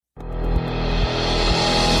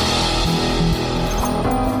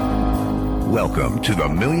Welcome to the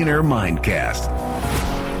Millionaire Mindcast,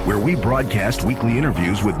 where we broadcast weekly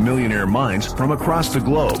interviews with millionaire minds from across the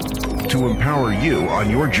globe to empower you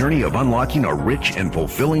on your journey of unlocking a rich and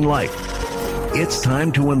fulfilling life. It's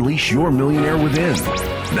time to unleash your millionaire within.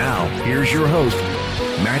 Now, here's your host,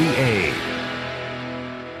 Matty A.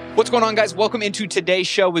 What's going on, guys? Welcome into today's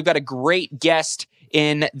show. We've got a great guest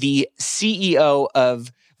in the CEO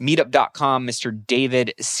of Meetup.com, Mr.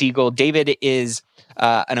 David Siegel. David is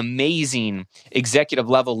an amazing executive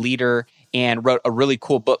level leader and wrote a really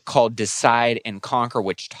cool book called Decide and Conquer,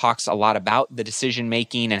 which talks a lot about the decision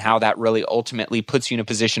making and how that really ultimately puts you in a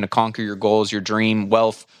position to conquer your goals, your dream,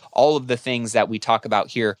 wealth, all of the things that we talk about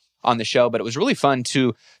here on the show. But it was really fun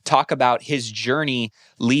to talk about his journey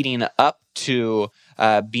leading up to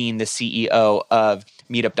being the CEO of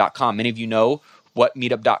Meetup.com. Many of you know what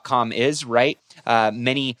Meetup.com is, right?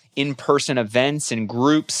 Many in-person events and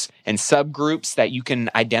groups and subgroups that you can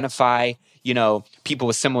identify, people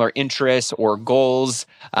with similar interests or goals,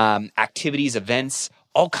 activities, events,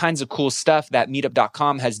 all kinds of cool stuff that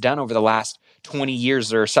Meetup.com has done over the last 20 years.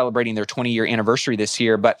 They're celebrating their 20-year anniversary this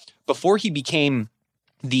year. But before he became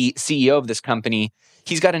the CEO of this company,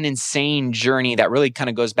 he's got an insane journey that really kind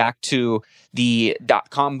of goes back to the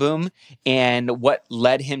dot-com boom and what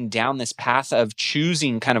led him down this path of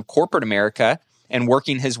choosing kind of corporate America and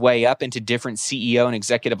working his way up into different CEO and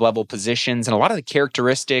executive level positions, and a lot of the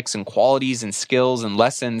characteristics and qualities and skills and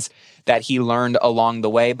lessons that he learned along the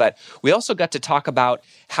way. But we also got to talk about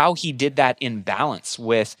how he did that in balance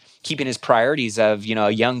with keeping his priorities of,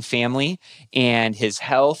 a young family and his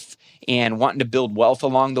health and wanting to build wealth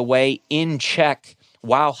along the way in check,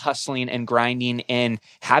 while hustling and grinding and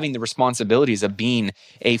having the responsibilities of being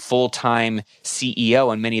a full-time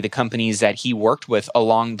CEO in many of the companies that he worked with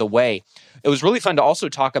along the way. It was really fun to also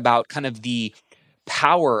talk about kind of the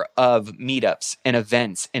power of meetups and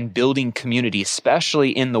events and building community, especially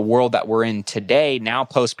in the world that we're in today, now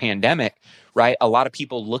post-pandemic, right? A lot of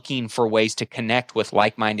people looking for ways to connect with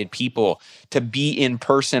like-minded people, to be in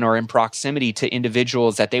person or in proximity to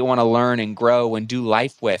individuals that they want to learn and grow and do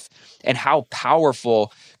life with, and how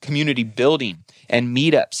powerful community building and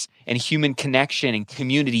meetups and human connection and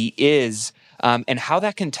community is, and how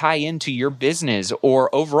that can tie into your business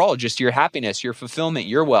or overall just your happiness, your fulfillment,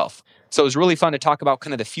 your wealth. So it was really fun to talk about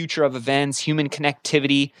kind of the future of events, human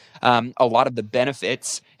connectivity, a lot of the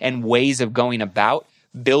benefits and ways of going about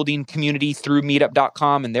building community through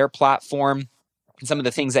Meetup.com and their platform, and some of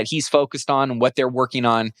the things that he's focused on and what they're working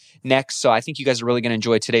on next. So I think you guys are really going to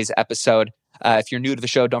enjoy today's episode. If you're new to the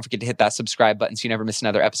show, don't forget to hit that subscribe button so you never miss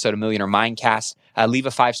another episode of Millionaire Mindcast. Leave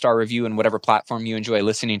a 5-star review in whatever platform you enjoy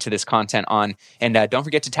listening to this content on. And don't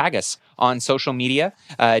forget to tag us on social media,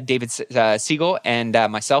 David Siegel and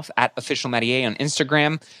myself at Official Matty A on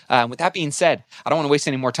Instagram. With that being said, I don't want to waste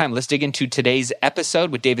any more time. Let's dig into today's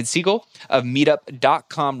episode with David Siegel of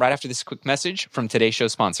Meetup.com right after this quick message from today's show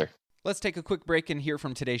sponsor. Let's take a quick break and hear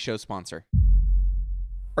from today's show sponsor.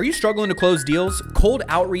 Are you struggling to close deals? Cold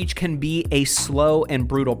outreach can be a slow and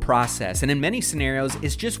brutal process, and in many scenarios,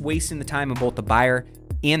 it's just wasting the time of both the buyer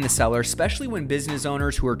and the seller, especially when business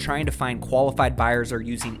owners who are trying to find qualified buyers are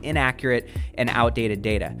using inaccurate and outdated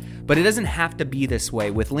data. But it doesn't have to be this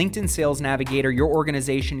way. With LinkedIn Sales Navigator, your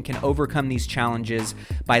organization can overcome these challenges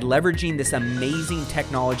by leveraging this amazing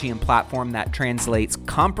technology and platform that translates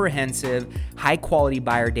comprehensive, high-quality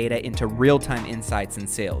buyer data into real-time insights in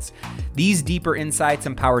sales. These deeper insights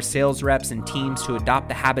empower sales reps and teams to adopt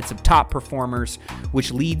the habits of top performers,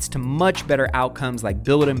 which leads to much better outcomes like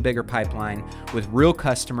building a bigger pipeline with real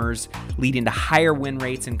customers, leading to higher win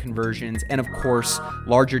rates and conversions, and of course,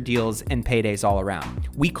 larger deals and paydays all around.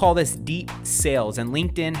 We call this deep sales, and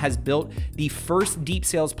LinkedIn has built the first deep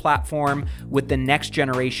sales platform with the next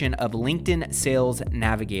generation of LinkedIn Sales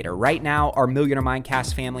Navigator. Right now, our Millionaire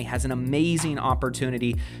Mindcast family has an amazing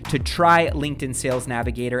opportunity to try LinkedIn Sales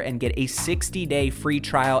Navigator and get a 60-day free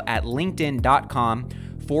trial at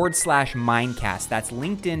linkedin.com/Mindcast. That's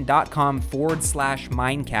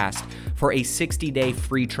linkedin.com/Mindcast for a 60-day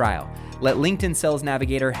free trial. Let LinkedIn Sales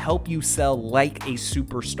Navigator help you sell like a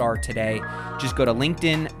superstar today. Just go to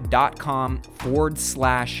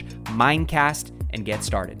linkedin.com/Mindcast and get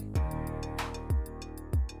started.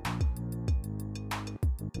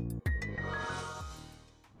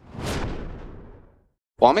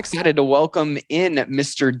 Well, I'm excited to welcome in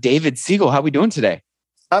Mr. David Siegel. How are we doing today?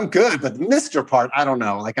 I'm good, but the Mr. part, I don't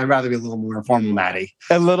know. Like, I'd rather be a little more informal, Matty.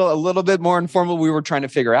 A little bit more informal. We were trying to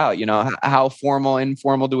figure out, how formal,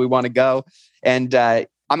 informal do we want to go? And I'm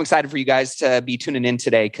excited for you guys to be tuning in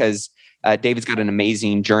today because, David's got an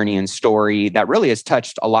amazing journey and story that really has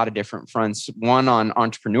touched a lot of different fronts. One on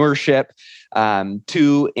entrepreneurship,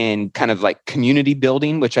 two in kind of like community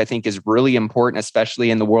building, which I think is really important,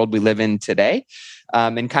 especially in the world we live in today,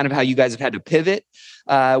 and kind of how you guys have had to pivot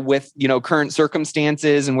with current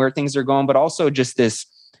circumstances and where things are going, but also just this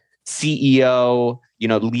CEO,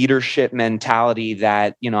 leadership mentality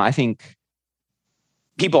that I think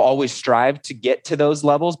people always strive to get to those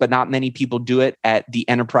levels, but not many people do it at the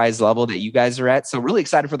enterprise level that you guys are at. So really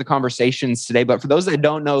excited for the conversations today. But for those that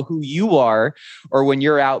don't know who you are, or when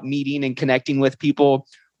you're out meeting and connecting with people,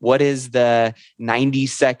 what is the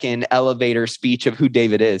 90-second elevator speech of who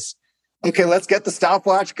David is? Okay, let's get the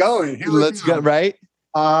stopwatch going. Let's go, right?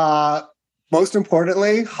 Most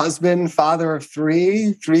importantly, husband, father of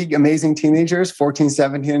three amazing teenagers, 14,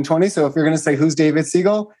 17, and 20. So if you're going to say, who's David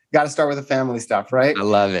Siegel? Got to start with the family stuff, right? I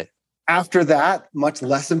love it. After that, much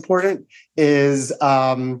less important is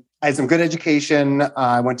I had some good education.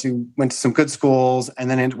 I went to some good schools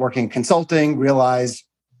and then into working in consulting, realized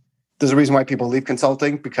there's a reason why people leave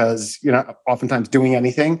consulting because you're not oftentimes doing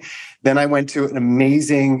anything. Then I went to an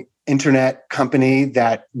amazing internet company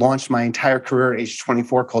that launched my entire career at age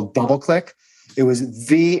 24 called DoubleClick. It was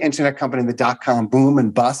the internet company, the dot-com boom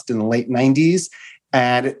and bust in the late 90s.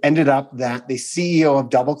 And it ended up that the CEO of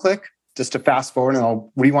DoubleClick, just to fast forward and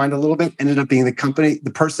I'll rewind a little bit, ended up being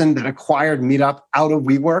the person that acquired Meetup out of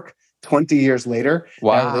WeWork 20 years later.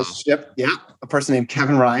 Wow. Relationship, a person named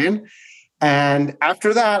Kevin Ryan. And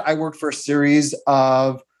after that, I worked for a series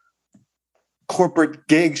of corporate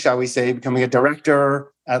gigs, shall we say, becoming a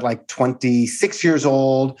director at like 26 years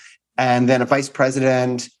old, and then a vice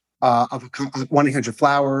president of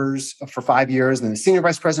 1-800-Flowers for 5 years, and then a senior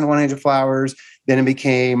vice president of 1-800-Flowers. Then I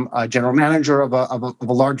became a general manager of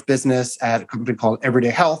a large business at a company called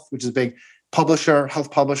Everyday Health, which is a big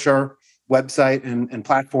health publisher, website and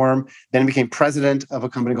platform. Then I became president of a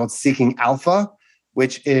company called Seeking Alpha,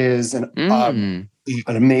 which is an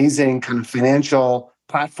amazing kind of financial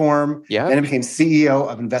platform. Yeah. Then I became CEO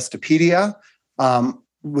of Investopedia,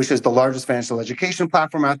 which is the largest financial education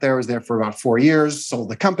platform out there. I was there for about 4 years, sold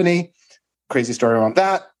the company. Crazy story around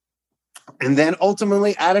that. And then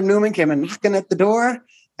ultimately, Adam Neumann came and knocking at the door,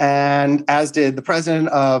 and as did the president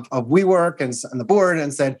of WeWork and the board,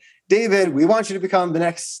 and said, David, we want you to become the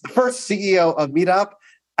first CEO of Meetup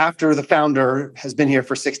after the founder has been here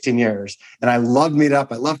for 16 years. And I love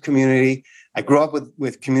Meetup. I love community. I grew up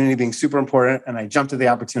with community being super important, and I jumped at the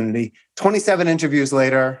opportunity. 27 interviews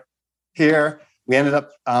later, here, we ended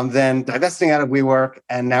up then divesting out of WeWork,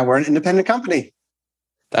 and now we're an independent company.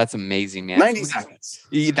 That's amazing, man. 90 seconds.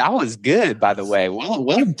 That was good, by the way.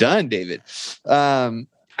 Well done, David.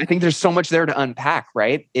 I think there's so much there to unpack,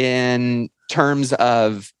 right? In terms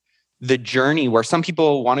of the journey where some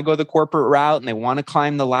people want to go the corporate route and they want to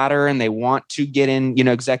climb the ladder and they want to get in,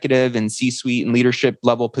 executive and C-suite and leadership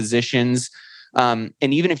level positions. And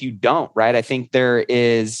even if you don't, right? I think there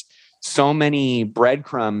is so many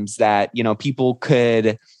breadcrumbs that, people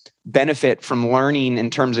could benefit from learning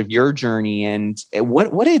in terms of your journey. And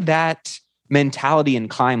what did that mentality and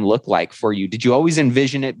climb look like for you? Did you always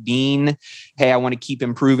envision it being, hey, I want to keep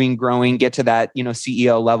improving, growing, get to that,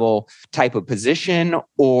 CEO level type of position?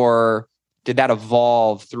 Or did that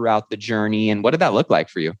evolve throughout the journey? And what did that look like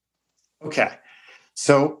for you? Okay.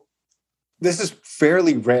 So this is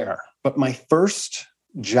fairly rare, but my first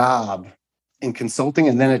job in consulting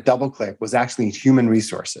and then at DoubleClick was actually in human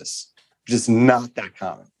resources, which is not that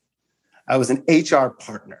common. I was an HR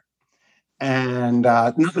partner. And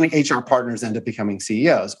not many HR partners end up becoming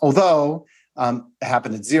CEOs, although it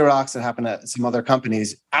happened at Xerox, it happened at some other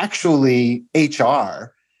companies. Actually,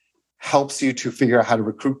 HR helps you to figure out how to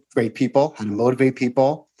recruit great people, how to motivate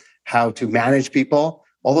people, how to manage people,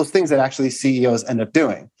 all those things that actually CEOs end up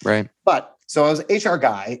doing. Right. But so I was an HR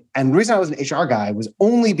guy. And the reason I was an HR guy was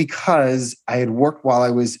only because I had worked while I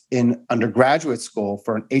was in undergraduate school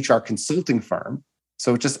for an HR consulting firm.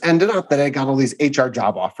 So it just ended up that I got all these HR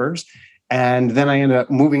job offers. And then I ended up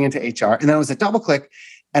moving into HR. And then I was at DoubleClick,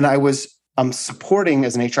 and I was supporting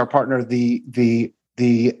as an HR partner the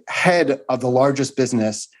head of the largest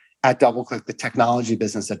business at DoubleClick, the technology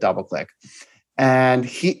business at DoubleClick. And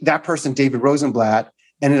that person, David Rosenblatt,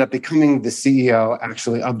 ended up becoming the CEO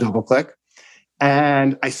actually of DoubleClick.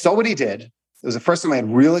 And I saw what he did. It was the first time I had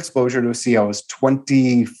real exposure to a CEO. I was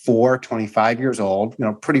 24, 25 years old,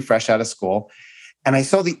 pretty fresh out of school. And I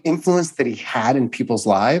saw the influence that he had in people's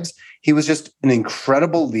lives. He was just an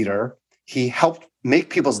incredible leader. He helped make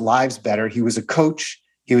people's lives better. He was a coach.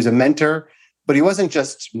 He was a mentor, but he wasn't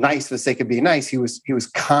just nice for the sake of being nice. He was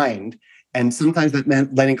kind. And sometimes that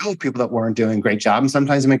meant letting go of people that weren't doing a great job. And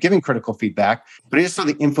sometimes it meant giving critical feedback. But I just saw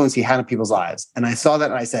the influence he had on people's lives. And I saw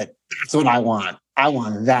that and I said, that's what I want. I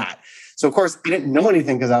want that. So of course, I didn't know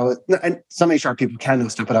anything because and some HR people can know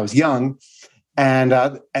stuff, but I was young. And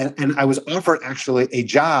I was offered actually a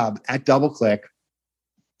job at DoubleClick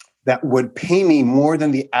that would pay me more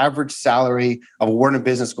than the average salary of a Wharton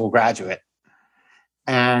Business School graduate.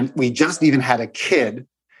 And we just even had a kid.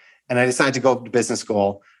 And I decided to go to business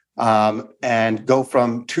school and go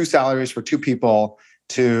from 2 salaries for 2 people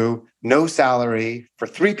to no salary for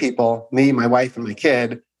 3 people, me, my wife, and my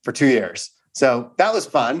kid for 2 years. So that was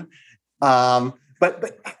fun.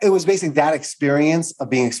 But it was basically that experience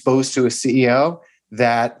of being exposed to a CEO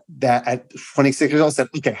that at 26 years old said,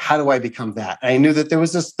 okay, how do I become that? And I knew that there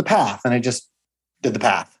was just the path, and I just did the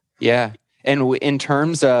path. Yeah. And in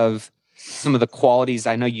terms of some of the qualities,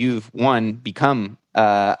 I know you've, become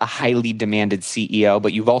a highly demanded CEO,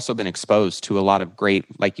 but you've also been exposed to a lot of great,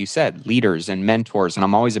 like you said, leaders and mentors. And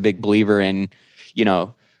I'm always a big believer in,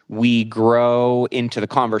 we grow into the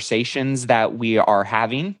conversations that we are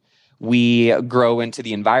having. We grow into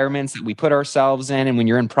the environments that we put ourselves in. And when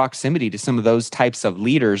you're in proximity to some of those types of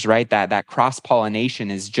leaders, right, that cross-pollination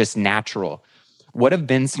is just natural. What have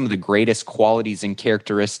been some of the greatest qualities and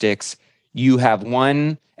characteristics you have,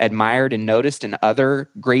 one, admired and noticed in other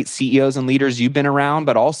great CEOs and leaders you've been around,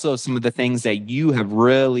 but also some of the things that you have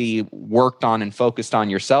really worked on and focused on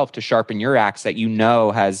yourself to sharpen your axe that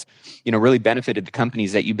has, really benefited the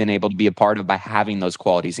companies that you've been able to be a part of by having those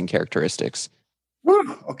qualities and characteristics?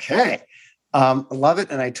 Okay. I love it.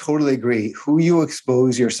 And I totally agree. Who you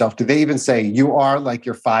expose yourself to, they even say you are like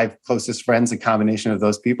your 5 closest friends, a combination of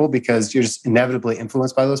those people, because you're just inevitably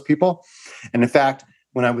influenced by those people. And in fact,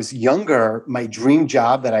 when I was younger, my dream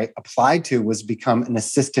job that I applied to was become an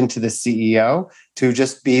assistant to the CEO, to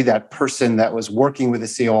just be that person that was working with the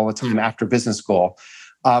CEO all the time after business school.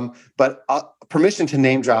 But permission to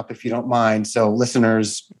name drop, if you don't mind. So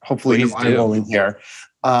listeners, hopefully know I'm rolling here.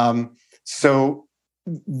 So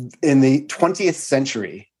in the 20th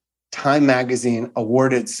century, Time Magazine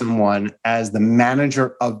awarded someone as the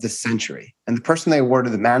manager of the century. And the person they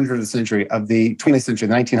awarded the manager of the century of the 20th century,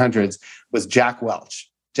 the 1900s, was Jack Welch.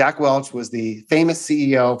 Jack Welch was the famous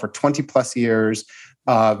CEO for 20 plus years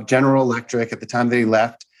of General Electric. At the time that he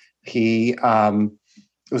left, it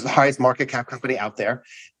was the highest market cap company out there.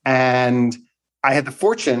 And I had the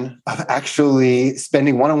fortune of actually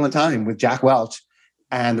spending one-on-one time with Jack Welch.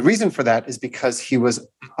 And the reason for that is because he was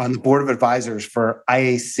on the board of advisors for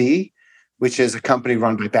IAC, which is a company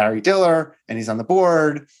run by Barry Diller, and he's on the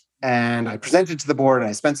board. And I presented to the board, and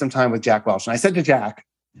I spent some time with Jack Welch. And I said to Jack,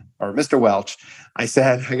 or Mr. Welch, I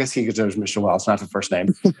said, I guess he considers Mr. Welch, not the first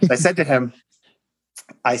name. I said to him,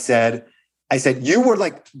 I said, you were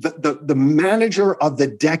like the manager of the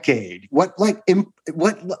decade. What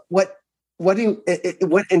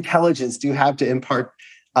intelligence do you have to impart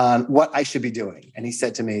on what I should be doing? And he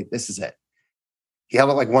said to me, this is it. He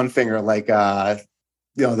held up like one finger, like,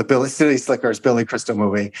 the City Slickers, Billy Crystal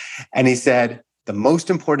movie. And he said, the most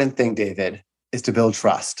important thing, David, is to build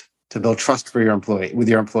trust for your with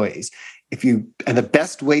your employees. And the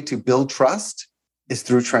best way to build trust is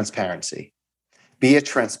through transparency. Be a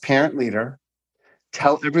transparent leader.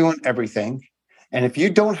 Tell everyone everything. And if you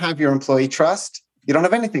don't have your employee trust, you don't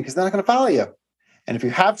have anything, because they're not going to follow you. And if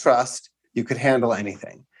you have trust, you could handle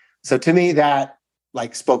anything. So to me, that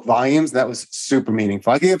spoke volumes. That was super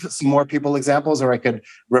meaningful. I could give some more people examples, or I could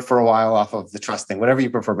riff for a while off of the trust thing, whatever you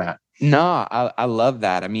prefer, Matt. No, I love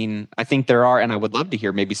that. I mean, I think there are, and I would love to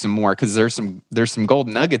hear maybe some more, because there's some gold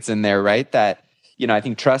nuggets in there, right? That, I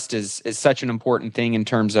think trust is such an important thing in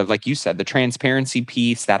terms of, like you said, the transparency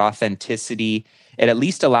piece, that authenticity. It at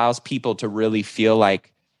least allows people to really feel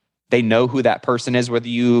like they know who that person is, whether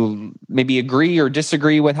you maybe agree or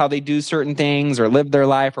disagree with how they do certain things or live their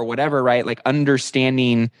life or whatever, right? Like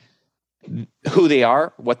understanding who they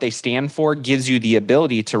are, what they stand for, gives you the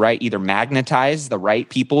ability to, right, either magnetize the right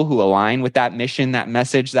people who align with that mission, that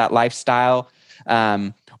message, that lifestyle,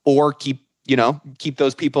 or keep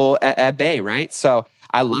those people at bay, right? So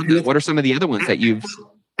I love that. What are some of the other ones that you've...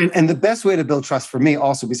 And the best way to build trust for me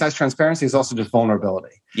also, besides transparency, is also just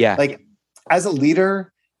vulnerability. Yeah. Like as a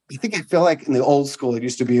leader, I feel like in the old school, it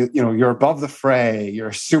used to be, you're above the fray,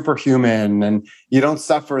 you're superhuman, and you don't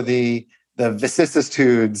suffer the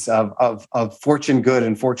vicissitudes of fortune good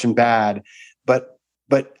and fortune bad. But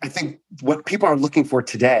I think what people are looking for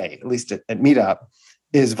today, at least at Meetup,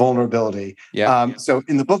 is vulnerability. Yeah. So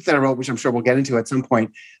in the book that I wrote, which I'm sure we'll get into at some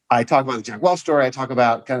point, I talk about the Jack Welch story. I talk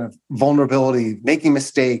about kind of vulnerability, making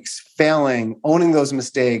mistakes, failing, owning those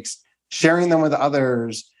mistakes, sharing them with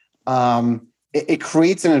others, it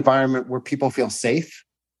creates an environment where people feel safe.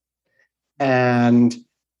 And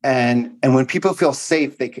when people feel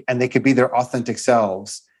safe, they could be their authentic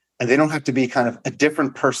selves, and they don't have to be kind of a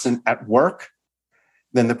different person at work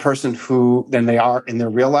than they are in their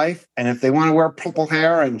real life. And if they want to wear purple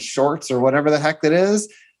hair and shorts or whatever the heck that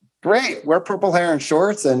is, great. Wear purple hair and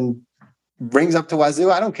shorts and rings up to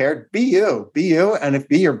wazoo. I don't care. Be you. And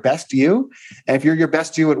be your best you. And if you're your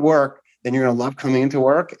best you at work, then you're going to love coming into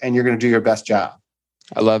work and you're going to do your best job.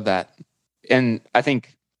 I love that. And I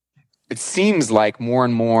think it seems like more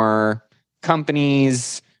and more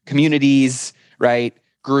companies, communities, right,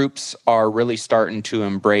 groups are really starting to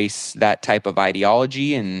embrace that type of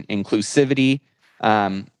ideology and inclusivity.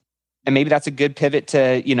 And maybe that's a good pivot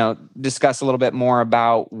to, discuss a little bit more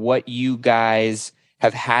about what you guys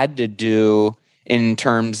have had to do in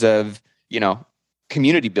terms of,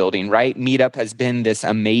 community building, right? Meetup has been this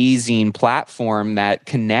amazing platform that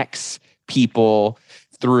connects people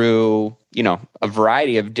through, a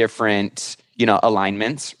variety of different,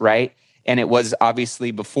 alignments, right? And it was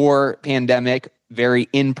obviously before pandemic, very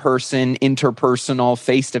in-person, interpersonal,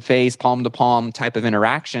 face-to-face, palm-to-palm type of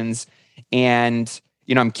interactions. And,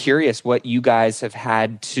 I'm curious what you guys have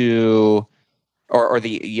had to, or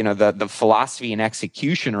the philosophy and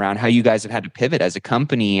execution around how you guys have had to pivot as a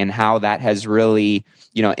company and how that has really,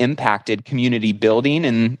 impacted community building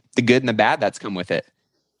and the good and the bad that's come with it.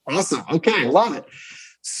 Awesome. Okay. Love it.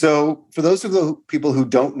 So for those of the people who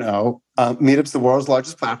don't know, Meetup's the world's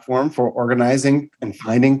largest platform for organizing and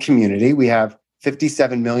finding community. We have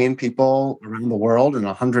 57 million people around the world in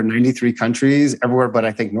 193 countries, everywhere but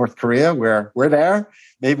I think North Korea, where we're there.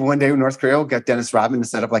 Maybe one day North Korea will get Dennis Rodman to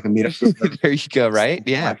set up like a meetup group. There you go, right?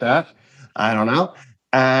 Yeah. Like that. I don't know.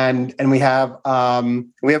 And we have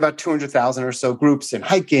about 200,000 or so groups in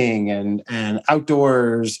hiking and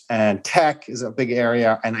outdoors, and tech is a big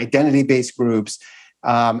area, and identity-based groups,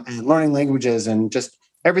 and learning languages, and just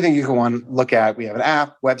everything you can want to look at. We have an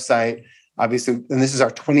app, website, obviously, and this is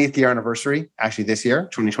our 20th year anniversary, actually this year,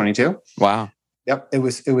 2022. Wow. Yep. It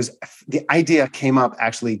was the idea came up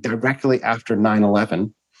actually directly after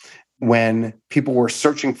 9/11, when people were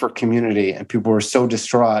searching for community and people were so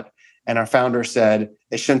distraught. And our founder said,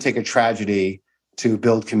 it shouldn't take a tragedy to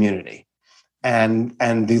build community. And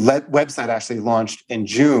the website actually launched in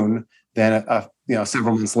June, then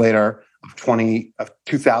several months later of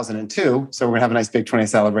 2002. So we're gonna have a nice big 20th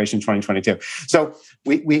celebration 2022. So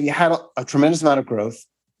we had a tremendous amount of growth,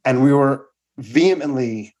 and we were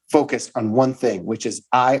vehemently focused on one thing, which is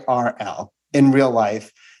IRL, in real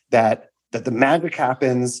life, that the magic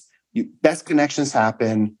happens. Best connections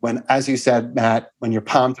happen when, as you said, Matt, when you're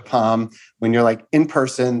palm to palm, when you're like in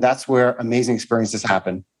person, that's where amazing experiences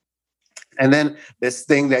happen. And then this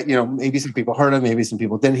thing that, maybe some people heard of, maybe some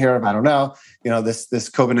people didn't hear of, I don't know, this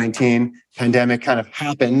COVID-19 pandemic kind of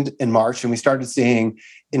happened in March, and we started seeing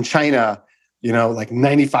in China, like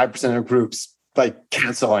 95% of groups like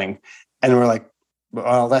canceling. And we're like,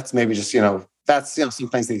 well, that's maybe just, that's,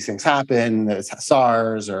 sometimes these things happen. There's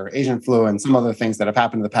SARS or Asian flu and some other things that have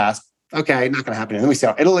happened in the past. Okay, not going to happen. And then we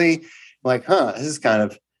saw Italy. Like, this is kind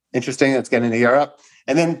of interesting. Let's get into Europe.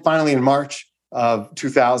 And then finally in March of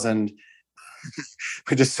 2000,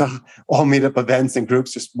 we just saw all meetup events and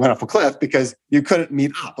groups just went off a cliff because you couldn't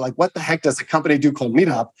meet up. Like, what the heck does a company do called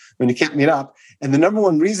Meetup when you can't meet up? And the number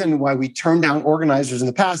one reason why we turned down organizers in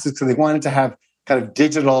the past is because they wanted to have kind of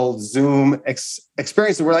digital Zoom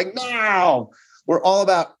experience. And we're like, no, we're all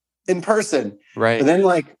about in person. Right. And then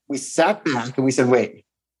we sat back and we said, wait,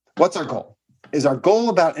 what's our goal? Is our goal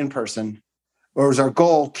about in person, or is our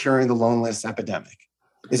goal curing the loneliness epidemic?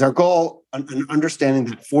 Is our goal an understanding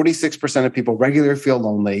that 46% of people regularly feel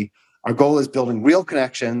lonely? Our goal is building real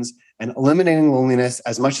connections and eliminating loneliness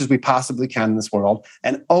as much as we possibly can in this world.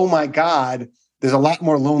 And oh my God, there's a lot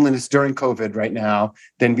more loneliness during COVID right now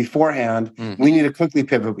than beforehand. We need to quickly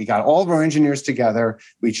pivot. We got all of our engineers together.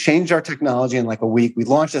 We changed our technology in like a week. We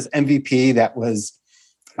launched this MVP that was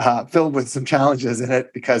filled with some challenges in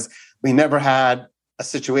it because we never had a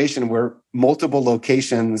situation where multiple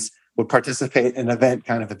locations would participate in an event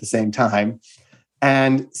kind of at the same time.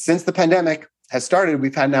 And since the pandemic has started,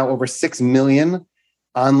 we've had now over 6 million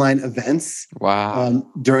online events. Wow.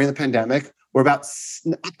 During the pandemic. We're about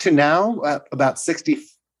up to now about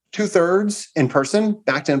 2/3 in person,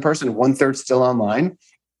 back to in person, 1/3 still online.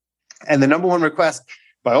 And the number one request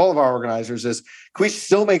by all of our organizers is, can we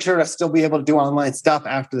still make sure to still be able to do online stuff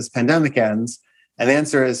after this pandemic ends? And the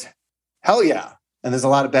answer is, hell yeah. And there's a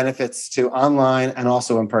lot of benefits to online and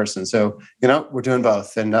also in person. So, we're doing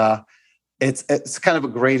both. And it's kind of a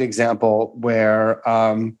great example where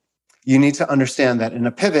you need to understand that in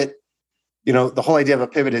a pivot, the whole idea of a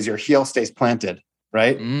pivot is your heel stays planted,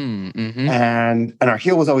 right? Mm-hmm. And our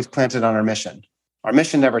heel was always planted on our mission. Our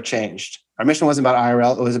mission never changed. Our mission wasn't about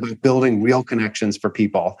IRL. It was about building real connections for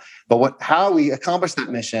people. But how we accomplished that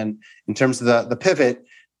mission in terms of the pivot,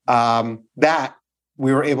 that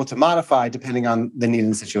we were able to modify depending on the need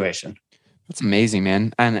and situation. That's amazing,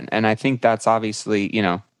 man. And I think that's obviously,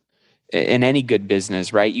 in any good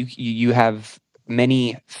business, right? You have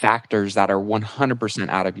many factors that are 100%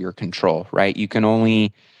 out of your control, right? You can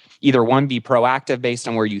only either one, be proactive based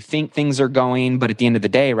on where you think things are going, but at the end of the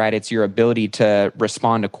day, right, it's your ability to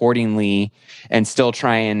respond accordingly and still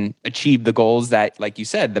try and achieve the goals that, like you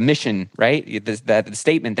said, the mission, right? The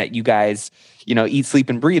statement that you guys, eat, sleep,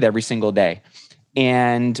 and breathe every single day.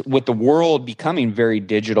 And with the world becoming very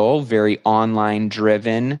digital, very online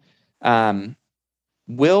driven,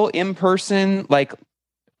 will in-person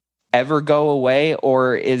ever go away,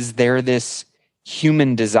 or is there this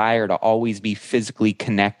human desire to always be physically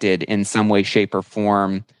connected in some way, shape, or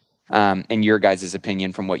form, in your guys'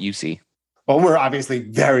 opinion, from what you see? Well, we're obviously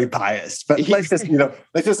very biased, but let's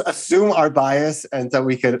just assume our bias and so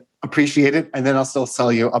we could appreciate it. And then I'll still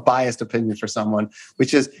sell you a biased opinion for someone,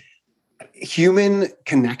 which is human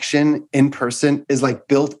connection in person is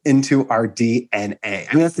built into our DNA. I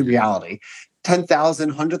mean, that's the reality. 10,000,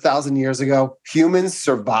 100,000 years ago, humans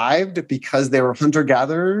survived because they were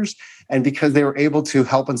hunter-gatherers and because they were able to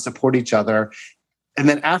help and support each other. And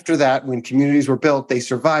then after that, when communities were built, they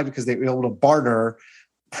survived because they were able to barter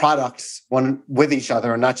products one with each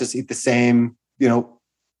other and not just eat the same,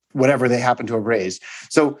 whatever they happen to have raised.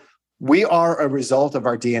 So we are a result of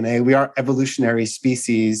our DNA. We are evolutionary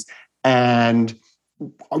species, and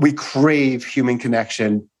we crave human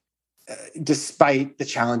connection despite the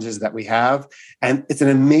challenges that we have. And it's an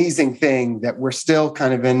amazing thing that we're still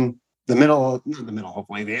kind of in the middle, not the middle,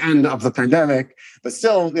 hopefully the end of the pandemic, but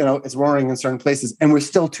still, it's roaring in certain places, and we're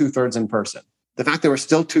still 2/3 in person. The fact that we're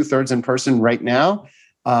still 2/3 in person right now,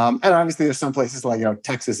 and obviously there's some places like,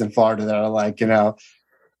 Texas and Florida that are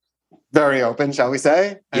very open, shall we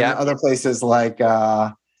say? And other places like,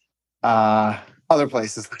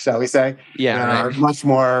 shall we say, are much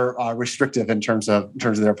more restrictive in terms of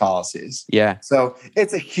their policies. Yeah. So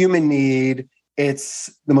it's a human need. It's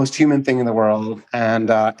the most human thing in the world, and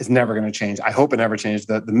it's never going to change. I hope it never changes.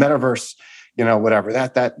 The metaverse, whatever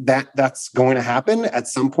that's going to happen at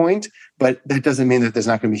some point, but that doesn't mean that there's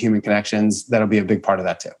not going to be human connections. That'll be a big part of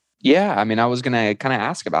that too. Yeah, I mean, I was going to kind of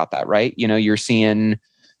ask about that, right? You're seeing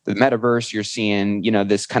the metaverse, you're seeing,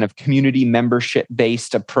 this kind of community membership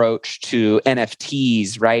based approach to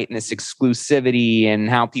NFTs, right? And this exclusivity and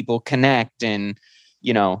how people connect and,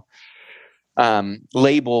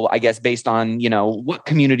 label, I guess, based on, what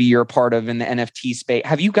community you're a part of in the NFT space.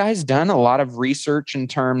 Have you guys done a lot of research in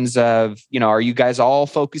terms of, are you guys all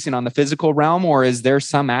focusing on the physical realm, or is there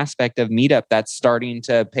some aspect of Meetup that's starting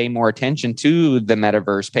to pay more attention to the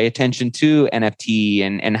metaverse, pay attention to NFT,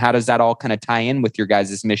 and how does that all kind of tie in with your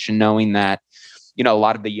guys' mission, knowing that, a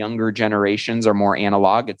lot of the younger generations are more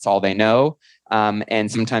analog, it's all they know.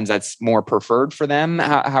 And sometimes that's more preferred for them.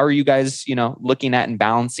 How are you guys, looking at and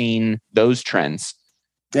balancing those trends?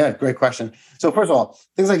 Yeah, great question. So first of all,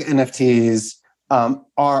 things like NFTs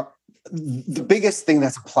are the biggest thing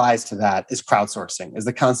that applies to that is crowdsourcing, is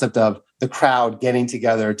the concept of the crowd getting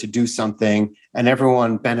together to do something and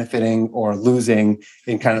everyone benefiting or losing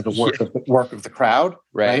in kind of the work of the crowd.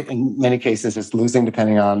 Right. In many cases, it's losing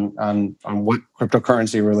depending on what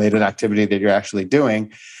cryptocurrency related activity that you're actually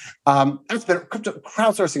doing.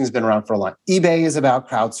 Crowdsourcing has been around for a long time. eBay is about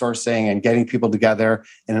crowdsourcing and getting people together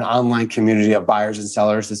in an online community of buyers and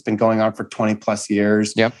sellers. It's been going on for 20 plus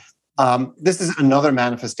years. Yep. This is another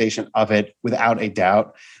manifestation of it, without a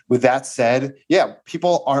doubt. With that said,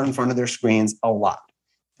 people are in front of their screens a lot,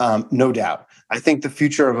 no doubt. I think the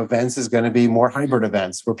future of events is going to be more hybrid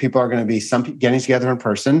events, where people are going to be getting together in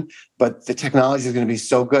person, but the technology is going to be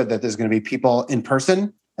so good that there's going to be people in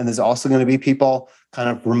person, and there's also going to be people kind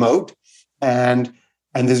of remote, and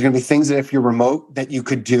there's going to be things that if you're remote that you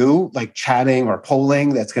could do, like chatting or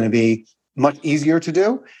polling, that's going to be much easier to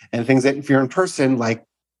do, and things that if you're in person, like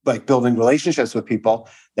building relationships with people,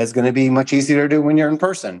 that's going to be much easier to do when you're in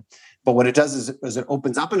person. But what it does is it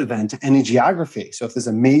opens up an event to any geography. So if there's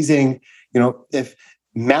amazing, if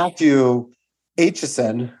Matthew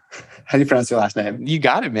Aitchison, how do you pronounce your last name? You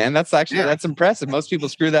got it, man. That's that's impressive. Most people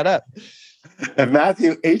screw that up. If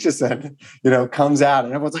Matthew Aitchison, comes out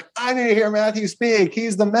and everyone's like, I need to hear Matthew speak,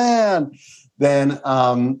 he's the man, then,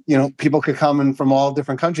 people could come in from all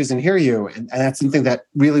different countries and hear you. And that's something that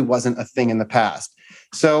really wasn't a thing in the past.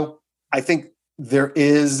 So I think there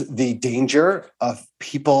is the danger of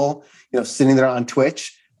people, sitting there on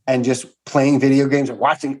Twitch and just playing video games or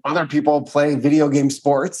watching other people play video game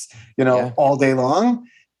sports, all day long.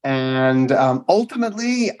 And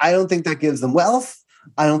ultimately, I don't think that gives them wealth.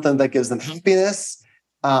 I don't think that gives them happiness.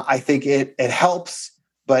 I think it helps,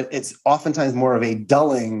 but it's oftentimes more of a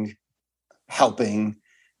dulling helping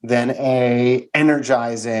than a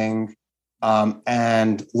energizing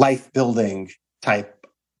and life building type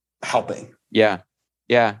helping. Yeah.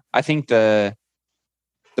 I think the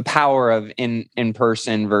power of in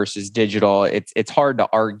person versus digital, it's hard to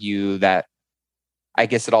argue that. I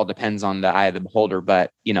guess it all depends on the eye of the beholder,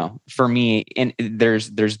 but for me, there's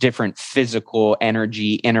different physical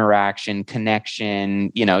energy, interaction, connection,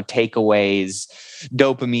 takeaways,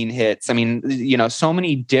 dopamine hits. I mean, so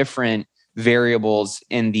many different variables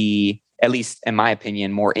in the, at least in my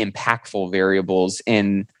opinion, more impactful variables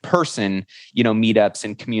in person, meetups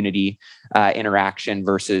and community interaction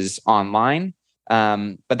versus online.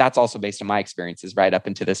 But that's also based on my experiences right up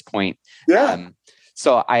until this point. Yeah.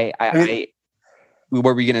 So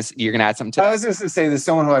what were you you're gonna add something to that? I was just going to say there's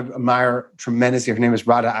someone who I admire tremendously. Her name is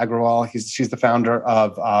Radha Agrawal. She's the founder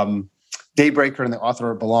of Daybreaker and the author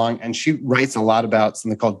of Belong. And she writes a lot about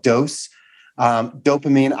something called DOSE,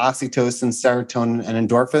 dopamine, oxytocin, serotonin, and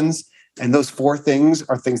endorphins. And those 4 things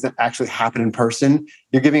are things that actually happen in person.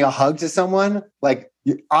 You're giving a hug to someone, like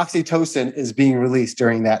oxytocin is being released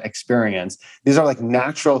during that experience. These are like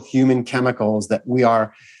natural human chemicals that we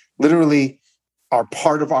are literally are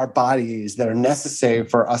part of our bodies that are necessary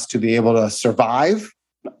for us to be able to survive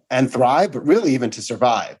and thrive, but really even to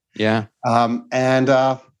survive. Yeah. And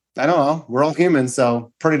I don't know, we're all humans,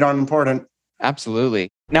 so pretty darn important. Absolutely.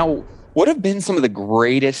 Now, what have been some of the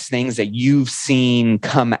greatest things that you've seen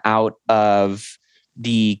come out of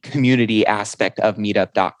the community aspect of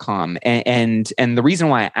meetup.com? And the reason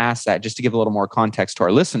why I asked that, just to give a little more context to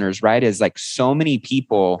our listeners, right, is like so many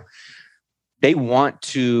people, they want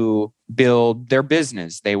to build their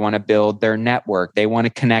business. They want to build their network. They want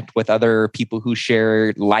to connect with other people who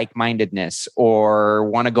share like-mindedness or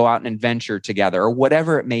want to go out and adventure together or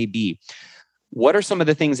whatever it may be. What are some of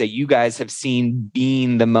the things that you guys have seen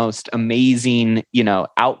being the most amazing,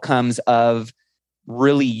 outcomes of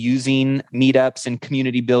really using meetups and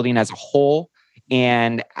community building as a whole?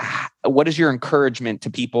 And what is your encouragement to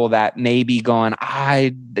people that may be going,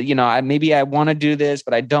 maybe I want to do this,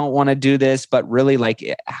 but I don't want to do this, but really like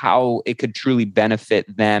how it could truly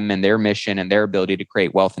benefit them and their mission and their ability to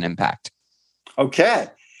create wealth and impact? Okay.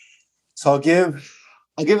 So I'll give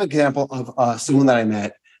an example of someone that I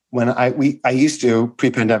met when I used to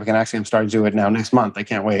pre-pandemic, and actually I'm starting to do it now next month. I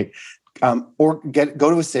can't wait. Go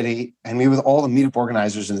to a city and meet with all the meetup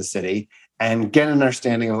organizers in the city and get an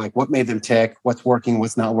understanding of like what made them tick, what's working,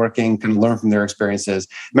 what's not working, kind of learn from their experiences.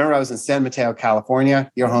 Remember, I was in San Mateo,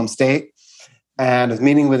 California, your home state, and I was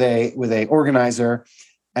meeting with a organizer,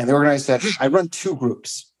 and the organizer said, I run 2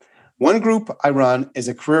 groups. One group I run is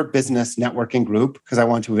a career business networking group because I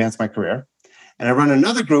want to advance my career. And I run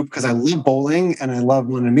another group because I love bowling and I love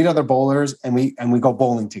wanting to meet other bowlers, and we go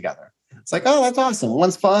bowling together. It's like, oh, that's awesome.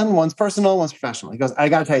 One's fun, one's personal, one's professional. He goes, I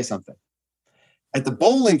got to tell you something. At the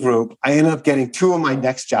bowling group, I ended up getting 2 of my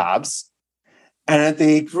next jobs. And at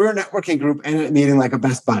the career networking group, I ended up meeting like a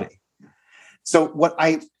best buddy. So what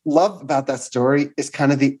I love about that story is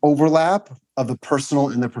kind of the overlap of the personal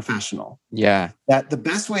and the professional. Yeah. That the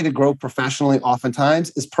best way to grow professionally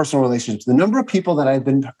oftentimes is personal relationships. The number of people that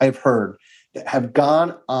I've heard that have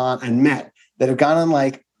gone on and met, that have gone on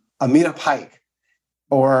like a meetup hike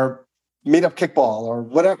or meetup kickball or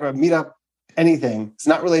whatever, meetup anything, it's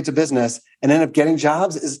not related to business, and end up getting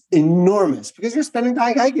jobs is enormous because you're spending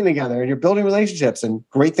time hiking together and you're building relationships, and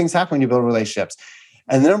great things happen when you build relationships.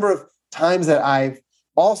 And the number of times that I've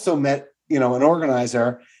also met, an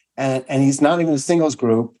organizer and he's not even a singles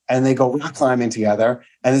group and they go rock climbing together.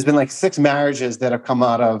 And there's been like 6 marriages that have come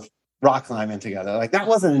out of rock climbing together. Like that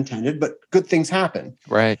wasn't intended, but good things happen.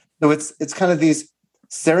 Right. So it's kind of these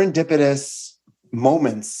serendipitous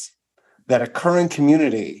moments that occur in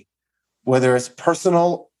community, whether it's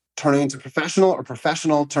personal turning into professional or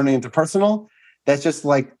professional turning into personal. That's just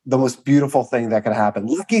like the most beautiful thing that could happen.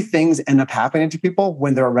 Lucky things end up happening to people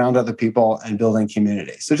when they're around other people and building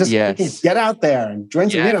community. So just get out there and join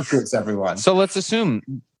some meetup groups, everyone. So let's assume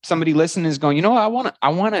somebody listening is going, I want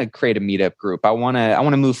to create a meetup group. I want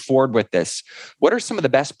to move forward with this. What are some of the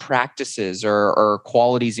best practices or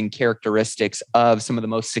qualities and characteristics of some of the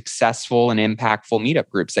most successful and impactful meetup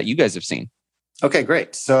groups that you guys have seen? Okay,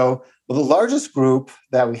 great. So the largest group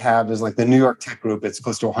that we have is like the New York Tech Group. It's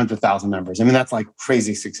close to 100,000 members. I mean, that's like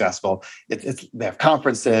crazy successful. They have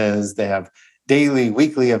conferences, they have daily,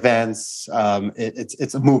 weekly events.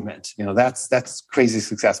 It's a movement. That's crazy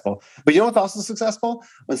successful. But you know what's also successful?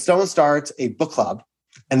 When someone starts a book club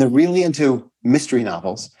and they're really into mystery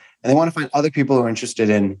novels and they want to find other people who are interested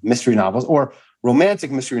in mystery novels or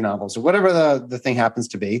romantic mystery novels or whatever the thing happens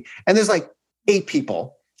to be. And there's like 8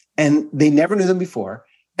 people and they never knew them before.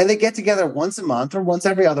 And they get together once a month or once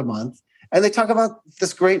every other month. And they talk about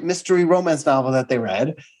this great mystery romance novel that they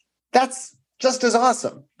read. That's just as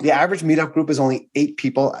awesome. The average meetup group is only 8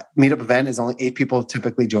 people. Meetup event is only 8 people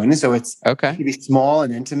typically joining. So it can be small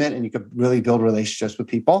and intimate, and you could really build relationships with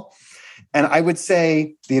people. And I would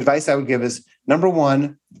say the advice I would give is, number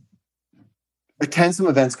one, attend some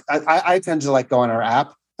events. I tend to like go on our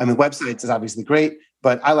app. I mean, websites is obviously great,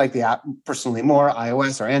 but I like the app personally more,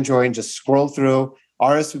 iOS or Android, and just scroll through,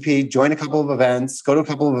 RSVP, join a couple of events, go to a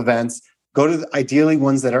couple of events. Go to ideally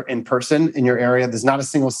ones that are in person in your area. There's not a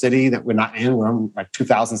single city that we're not in. We're in like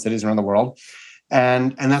 2,000 cities around the world.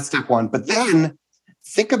 And that's step one. But then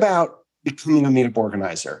think about becoming a meetup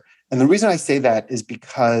organizer. And the reason I say that is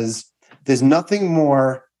because there's nothing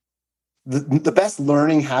more, the best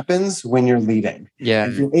learning happens when you're leading. Yeah.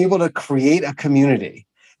 If you're able to create a community,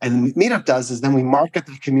 and Meetup does is then we market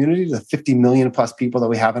the community to the 50 million plus people that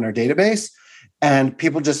we have in our database. And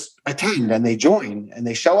people just attend and they join and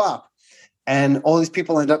they show up. And all these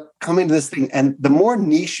people end up coming to this thing. And the more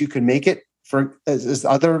niche you can make it, for as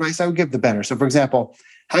other advice I would give, the better. So for example,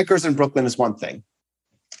 hikers in Brooklyn is one thing.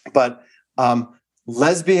 But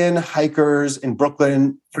lesbian hikers in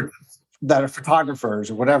Brooklyn that are photographers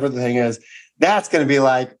or whatever the thing is, that's going to be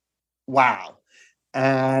like, wow.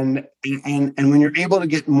 And when you're able to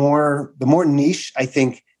get the more niche I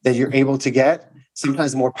think that you're able to get,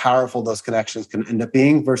 sometimes the more powerful those connections can end up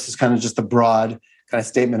being versus kind of just the broad kind of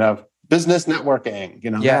statement of business networking,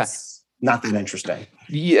 that's not that interesting.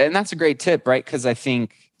 Yeah, and that's a great tip, right? Because I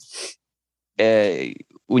think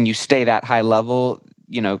when you stay that high level,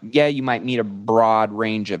 you might meet a broad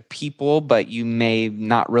range of people, but you may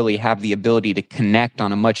not really have the ability to connect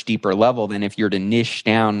on a much deeper level than if you're to niche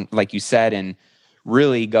down, like you said, and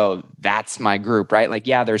really go, that's my group, right? Like,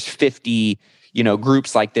 yeah, there's 50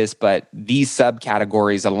 groups like this, but these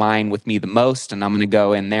subcategories align with me the most, and I'm going to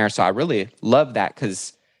go in there. So I really love that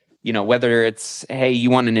because whether it's, hey,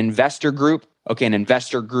 you want an investor group, okay, an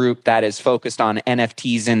investor group that is focused on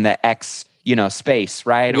NFTs in the X, space,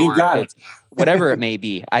 right? You got it. Whatever it may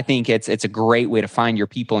be. I think it's a great way to find your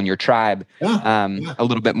people in your tribe a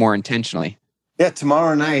little bit more intentionally. Yeah,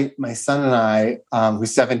 tomorrow night, my son and I,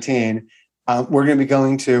 who's 17, we're going to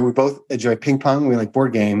be we both enjoy ping pong. We like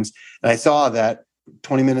board games. And I saw that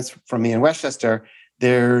 20 minutes from me in Westchester,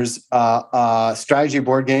 there's a strategy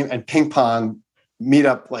board game and ping pong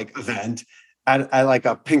meetup like event at like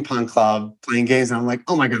a ping pong club playing games. And I'm like,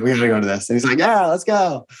 oh my God, we gotta go to this. And he's like, yeah, let's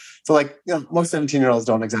go. So like, most 17-year-olds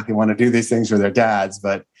don't exactly want to do these things with their dads,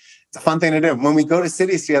 but it's a fun thing to do. When we go to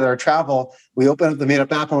cities together or travel, we open up the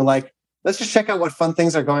Meetup app and we're like, let's just check out what fun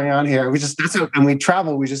things are going on here. And we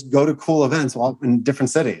travel, we just go to cool events while in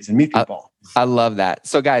different cities and meet people. I love that.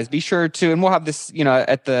 So guys, be sure to, and we'll have this,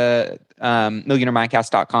 at the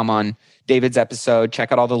millionairemindcast.com on David's episode.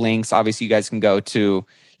 Check out all the links. Obviously, you guys can go to,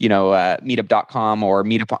 meetup.com or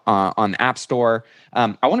Meetup on the App Store.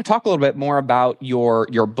 I want to talk a little bit more about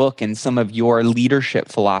your book and some of your leadership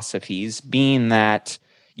philosophies, being that,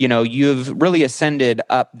 you've really ascended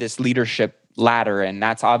up this leadership ladder, and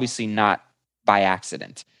that's obviously not by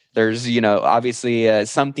accident. There's, obviously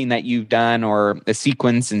something that you've done or a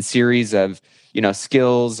sequence and series of,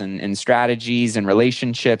 skills and strategies and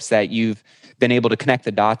relationships that you've been able to connect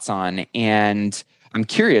the dots on. And I'm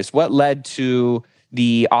curious, what led to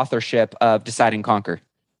the authorship of Decide and Conquer?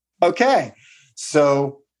 Okay.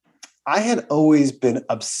 So I had always been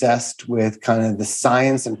obsessed with kind of the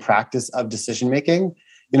science and practice of decision-making.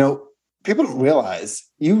 People don't realize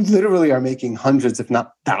you literally are making hundreds, if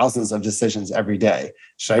not thousands of decisions every day.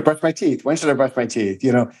 Should I brush my teeth? When should I brush my teeth?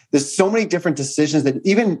 There's so many different decisions that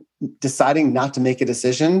even deciding not to make a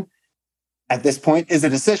decision at this point is a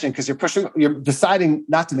decision because you're deciding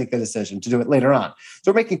not to make the decision to do it later on.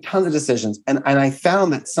 So we're making tons of decisions. And I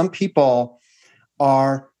found that some people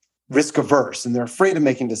are risk averse and they're afraid of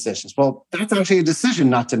making decisions. Well, that's actually a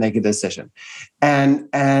decision not to make a decision. And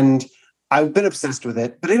I've been obsessed with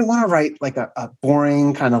it, but I didn't want to write like a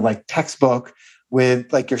boring kind of like textbook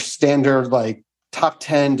with like your standard like top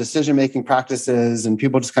 10 decision-making practices and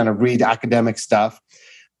people just kind of read academic stuff.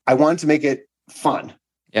 I wanted to make it fun.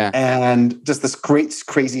 Yeah. And just this great,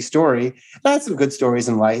 crazy story. I had some good stories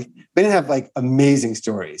in life, but I didn't have like amazing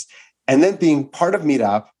stories. And then being part of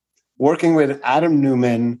Meetup, working with Adam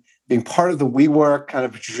Newman, being part of the WeWork kind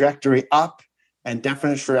of trajectory up and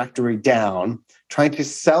definite trajectory down, trying to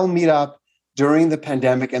sell Meetup during the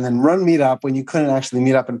pandemic and then run Meetup when you couldn't actually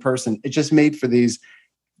meet up in person. It just made for these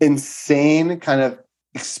insane kind of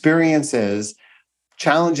experiences,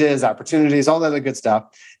 challenges, opportunities, all that other good stuff.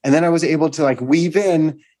 And then I was able to weave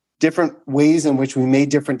in different ways in which we made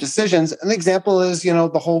different decisions. An example is,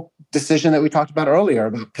 the whole decision that we talked about earlier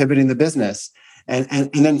about pivoting the business and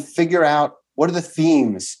then figure out what are the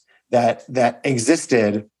themes that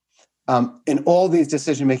existed in all these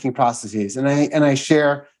decision-making processes. And I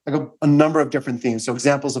share a number of different themes. So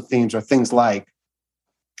examples of themes are things like,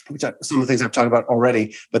 some of the things I've talked about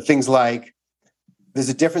already, but things like there's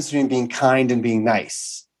a difference between being kind and being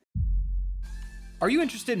nice. Are you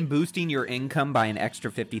interested in boosting your income by an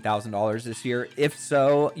extra $50,000 this year? If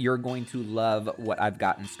so, you're going to love what I've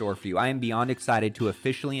got in store for you. I am beyond excited to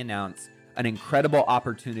officially announce an incredible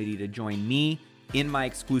opportunity to join me in my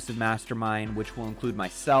exclusive mastermind, which will include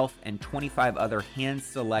myself and 25 other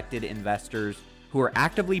hand-selected investors who are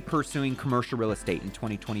actively pursuing commercial real estate in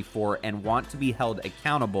 2024 and want to be held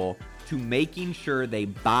accountable to making sure they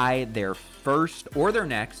buy their first or their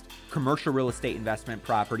next commercial real estate investment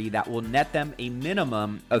property that will net them a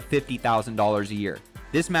minimum of $50,000 a year.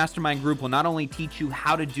 This mastermind group will not only teach you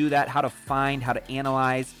how to do that, how to find, how to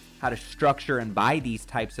analyze, how to structure and buy these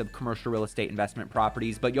types of commercial real estate investment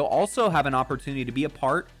properties, but you'll also have an opportunity to be a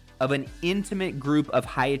part of an intimate group of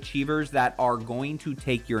high achievers that are going to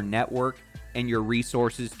take your network and your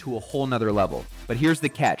resources to a whole nother level. But here's the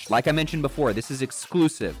catch. Like I mentioned before, this is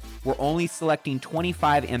exclusive. We're only selecting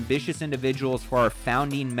 25 ambitious individuals for our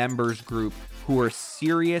founding members group who are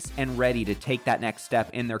serious and ready to take that next step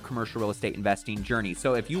in their commercial real estate investing journey.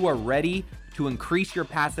 So if you are ready to increase your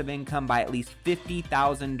passive income by at least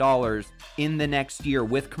 $50,000 in the next year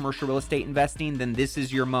with commercial real estate investing, then this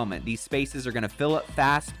is your moment. These spaces are going to fill up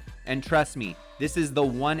fast. And trust me, this is the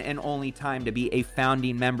one and only time to be a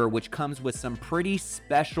founding member, which comes with some pretty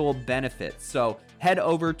special benefits. So head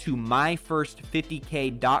over to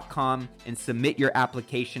myfirst50k.com and submit your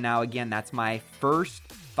application now. Again, that's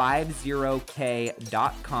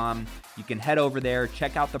myfirst50k.com. You can head over there,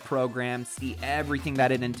 check out the program, see everything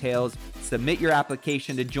that it entails, submit your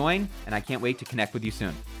application to join, and I can't wait to connect with you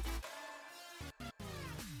soon.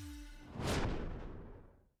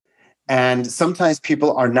 And sometimes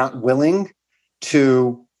people are not willing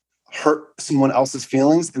to hurt someone else's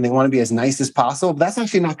feelings and they want to be as nice as possible. But that's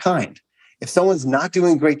actually not kind. If someone's not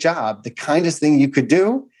doing a great job, the kindest thing you could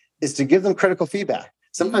do is to give them critical feedback.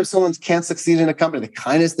 Sometimes someone can't succeed in a company. The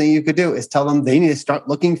kindest thing you could do is tell them they need to start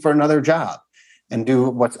looking for another job and do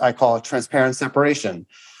what I call a transparent separation.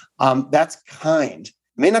 That's kind. It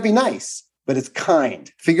may not be nice, but it's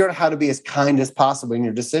kind. Figure out how to be as kind as possible in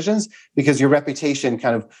your decisions because your reputation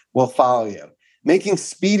kind of will follow you. Making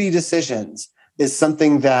speedy decisions is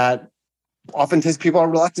something that oftentimes people are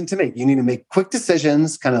reluctant to make. You need to make quick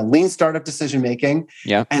decisions, kind of lean startup decision making,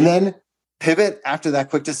 and then pivot after that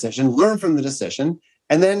quick decision, learn from the decision,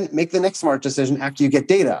 and then make the next smart decision after you get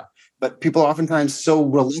data. But people are oftentimes so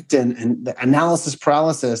reluctant and the analysis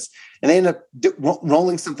paralysis, and they end up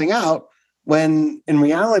rolling something out when in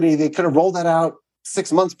reality, they could have rolled that out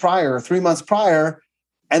 6 months prior or 3 months prior,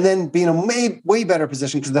 and then be in a way better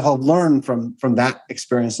position because they'll learn from that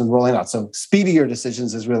experience and rolling out. So speedier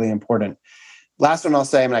decisions is really important. Last one I'll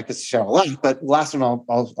say, I mean, I could share a lot, but last one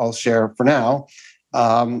I'll share for now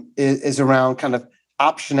is around kind of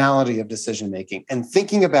optionality of decision-making and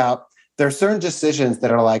thinking about there are certain decisions that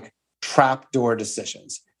are like trapdoor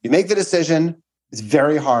decisions. You make the decision, it's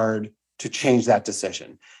very hard to change that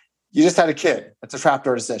decision. You just had a kid. That's a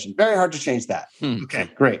trapdoor decision. Very hard to change that. Okay,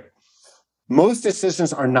 great. Most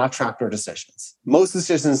decisions are not trapdoor decisions. Most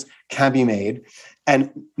decisions can be made.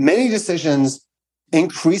 And many decisions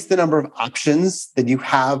increase the number of options that you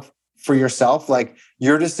have for yourself. Like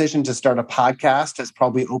your decision to start a podcast has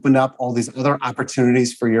probably opened up all these other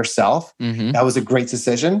opportunities for yourself. Mm-hmm. That was a great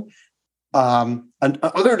decision. And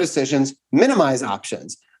other decisions minimize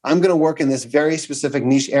options. I'm going to work in this very specific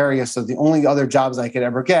niche area. So the only other jobs I could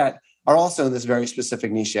ever get are also in this very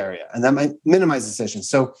specific niche area. And that might minimize decisions.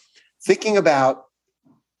 So thinking about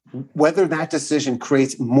whether that decision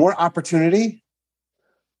creates more opportunity,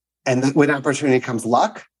 and with opportunity comes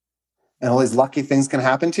luck, and all these lucky things can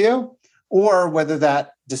happen to you, or whether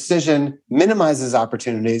that decision minimizes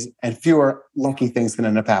opportunities and fewer lucky things can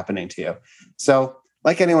end up happening to you. So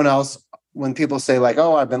like anyone else, when people say like,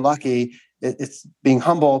 oh, I've been lucky, it's being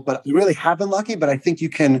humble, but you really have been lucky. But I think you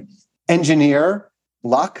can engineer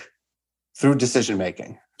luck through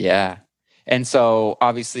decision-making. Yeah. And so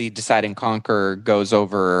obviously Decide and Conquer goes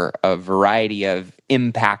over a variety of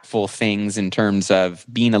impactful things in terms of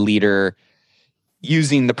being a leader,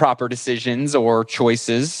 using the proper decisions or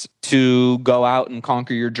choices to go out and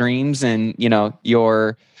conquer your dreams and,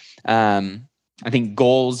 your, I think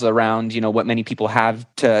goals around, what many people have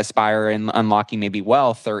to aspire in unlocking maybe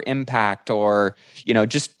wealth or impact or,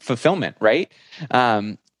 just fulfillment, right?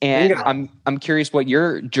 And I'm curious what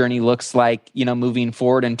your journey looks like, moving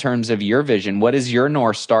forward in terms of your vision. What is your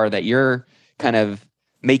North Star that you're kind of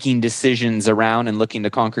making decisions around and looking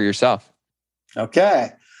to conquer yourself?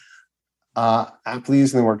 Okay. Aptly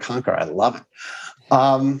using the word conquer. I love it.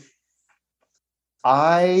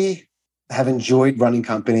 I have enjoyed running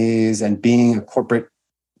companies and being a corporate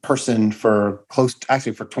person for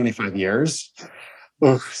 25 years.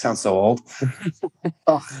 Ugh, sounds so old.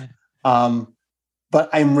 But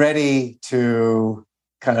I'm ready to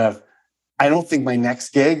I don't think my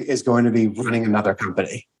next gig is going to be running another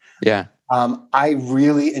company. Yeah. I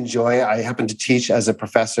really I happen to teach as a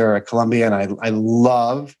professor at Columbia, and I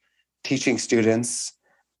love teaching students.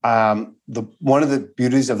 One of the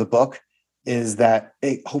beauties of the book is that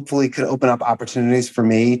it hopefully could open up opportunities for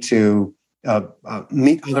me to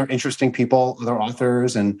meet other interesting people, other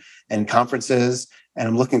authors and conferences. And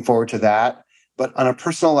I'm looking forward to that. But on a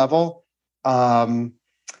personal level,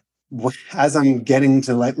 as I'm getting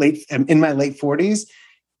to in my late 40s,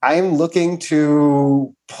 I'm looking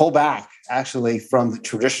to pull back actually from the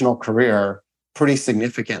traditional career pretty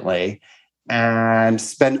significantly and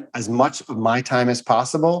spend as much of my time as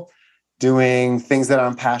possible doing things that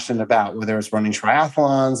I'm passionate about, whether it's running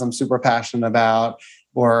triathlons I'm super passionate about,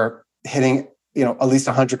 or hitting, at least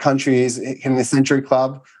 100 countries, hitting the Century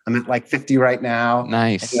Club. I'm at like 50 right now.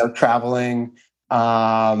 Nice. Traveling,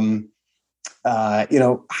 hike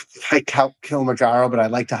out Kilimanjaro, but I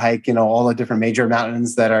like to hike, all the different major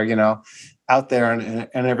mountains that are, out there in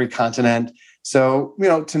every continent. So,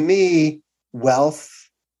 to me, wealth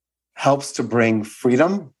helps to bring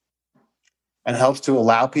freedom and helps to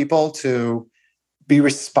allow people to be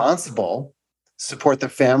responsible, support their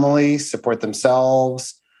family, support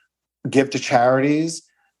themselves, give to charities,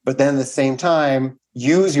 but then at the same time,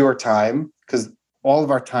 use your time, because all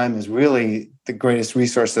of our time is really the greatest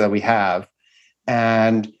resource that we have,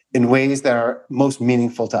 and in ways that are most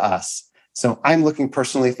meaningful to us. So I'm looking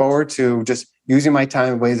personally forward to just using my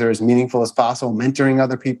time in ways that are as meaningful as possible, mentoring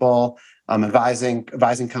other people, advising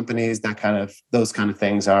companies, those kind of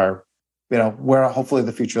things are, where hopefully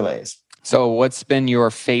the future lays. So what's been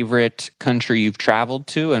your favorite country you've traveled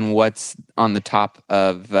to, and what's on the top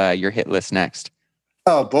of your hit list next?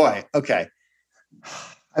 Oh boy. Okay.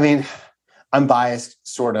 I mean, I'm biased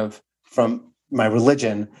sort of from my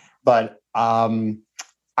religion, but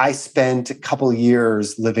I spent a couple of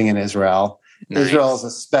years living in Israel. Nice. Israel is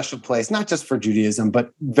a special place, not just for Judaism,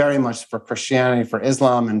 but very much for Christianity, for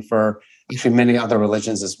Islam, and for actually many other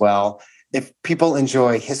religions as well. If people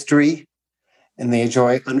enjoy history and they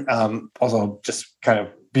enjoy also just kind of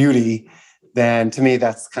beauty, then to me,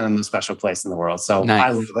 that's kind of the special place in the world. So nice.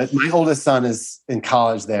 I love it. My oldest son is in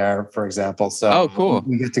college there, for example. So cool.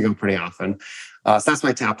 We get to go pretty often. So that's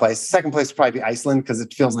my top place. Second place would probably be Iceland, because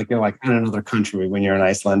it feels like you're like in another country when you're in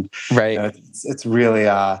Iceland. Right. It's really,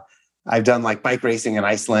 I've done like bike racing in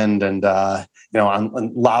Iceland and,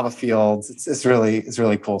 on lava fields. It's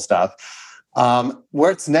really cool stuff.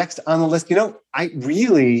 Where it's next on the list, I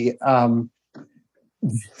really,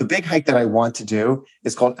 the big hike that I want to do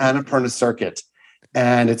is called Annapurna Circuit,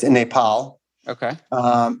 and it's in Nepal. Okay.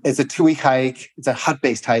 It's a 2-week hike. It's a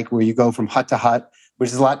hut-based hike where you go from hut to hut, which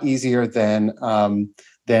is a lot easier than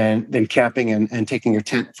camping and taking your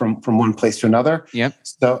tent from one place to another. Yep.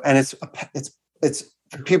 So, and it's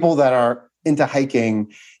for people that are into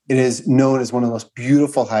hiking. It is known as one of the most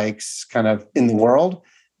beautiful hikes kind of in the world,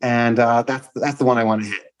 and that's the one I want to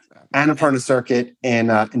hit. Annapurna Circuit in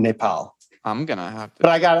Nepal. I'm gonna have to. But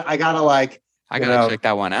I gotta check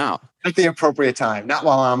that one out at the appropriate time, not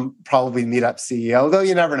while I'm probably Meetup CEO, though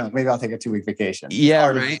you never know. Maybe I'll take a 2-week vacation. Yeah,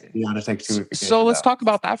 right. You want to take a 2-week vacation. So let's talk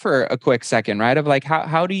about that for a quick second, right? Of like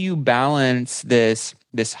how do you balance this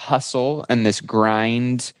hustle and this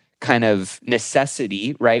grind kind of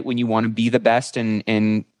necessity, right? When you want to be the best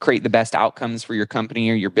and create the best outcomes for your company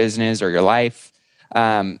or your business or your life,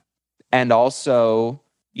 and also,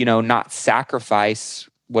 not sacrifice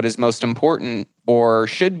what is most important or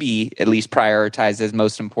should be at least prioritized as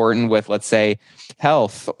most important with, let's say,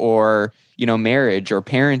 health or, marriage or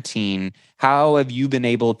parenting. How have you been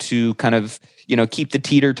able to kind of, keep the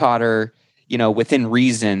teeter-totter, within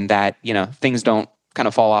reason that, things don't kind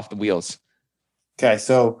of fall off the wheels? Okay.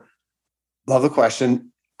 So love the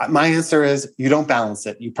question. My answer is you don't balance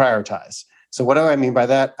it. You prioritize. So what do I mean by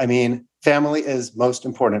that? I mean, family is most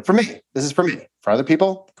important for me. This is for me. For other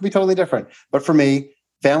people, it could be totally different. But for me,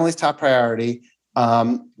 family's top priority.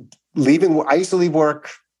 I used to leave work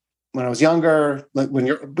when I was younger. Like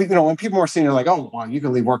when people are senior, like, oh, well, you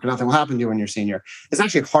can leave work and nothing will happen to you when you're senior. It's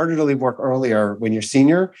actually harder to leave work earlier when you're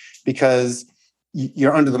senior because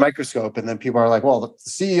you're under the microscope, and then people are like, well, the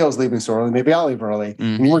CEO's leaving so early, maybe I'll leave early.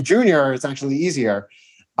 Mm. When you're junior, it's actually easier.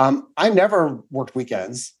 I never worked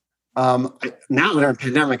weekends. Now during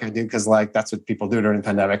pandemic, I do because like that's what people do during the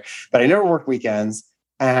pandemic. But I never worked weekends,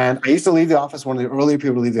 and I used to leave the office. One of the earlier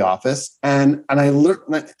people to leave the office, and I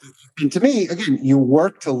learned. And to me, again, you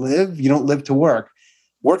work to live. You don't live to work.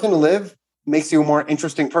 Working to live makes you a more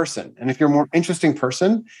interesting person. And if you're a more interesting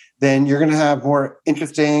person, then you're going to have more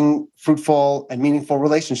interesting, fruitful, and meaningful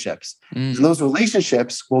relationships. Mm. And those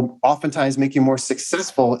relationships will oftentimes make you more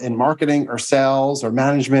successful in marketing or sales or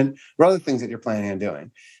management or other things that you're planning on doing.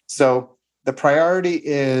 So the priority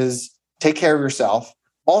is take care of yourself.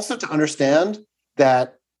 Also to understand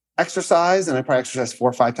that exercise, and I probably exercise 4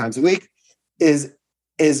 or 5 times a week, is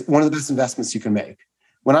one of the best investments you can make.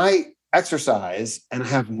 When I exercise and I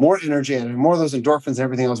have more energy and more of those endorphins and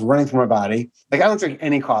everything else running through my body, like I don't drink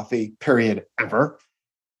any coffee, period, ever.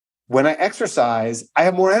 When I exercise, I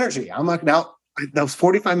have more energy. I'm like, now those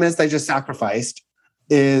 45 minutes I just sacrificed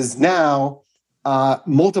is now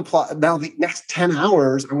multiply. Now the next 10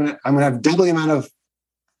 hours, I'm gonna have double the amount of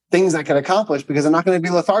things I can accomplish because I'm not going to be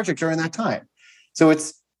lethargic during that time. So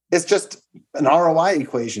it's just an ROI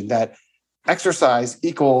equation that exercise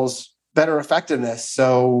equals better effectiveness.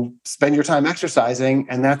 So spend your time exercising,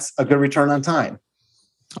 and that's a good return on time.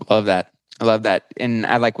 I love that. And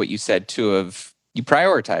I like what you said too, of you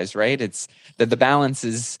prioritize, right? It's that the balance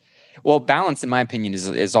is, well, balance in my opinion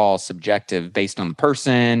is all subjective based on the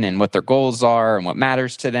person and what their goals are and what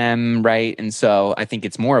matters to them, right? And so I think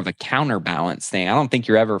it's more of a counterbalance thing. I don't think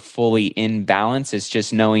you're ever fully in balance. It's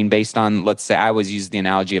just knowing based on, let's say, I always use the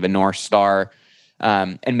analogy of a North Star,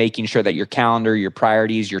 and making sure that your calendar, your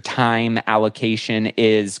priorities, your time allocation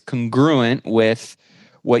is congruent with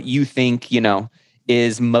what you think,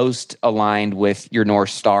 is most aligned with your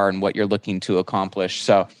North Star and what you're looking to accomplish.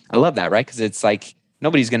 So I love that, right? Because it's like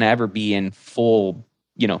nobody's going to ever be in full,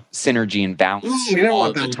 synergy and balance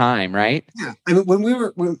all the time, right? Yeah. I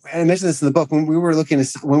mean, I mentioned this in the book, when we were looking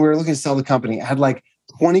to sell the company, I had like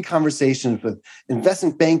 20 conversations with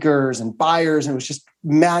investment bankers and buyers, and it was just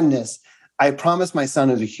madness. I promised my son,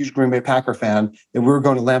 who's a huge Green Bay Packer fan, that we were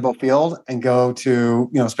going to Lambeau Field and go to,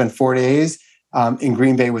 spend 4 days in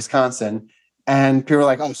Green Bay, Wisconsin. And people were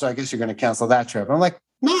like, oh, so I guess you're going to cancel that trip. I'm like,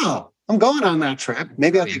 no, I'm going on that trip.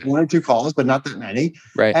 Maybe I'll take 1 or 2 calls, but not that many.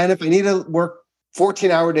 Right. And if I need to work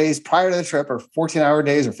 14-hour days prior to the trip or 14-hour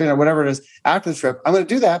days or 15, whatever it is after the trip, I'm going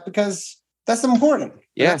to do that because that's important.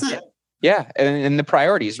 Yeah. That's it. Yeah. And the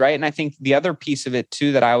priorities, right? And I think the other piece of it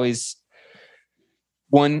too, that I always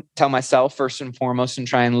tell myself first and foremost and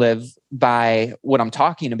try and live by what I'm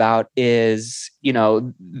talking about is,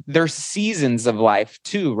 there's seasons of life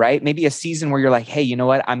too, right? Maybe a season where you're like, hey, you know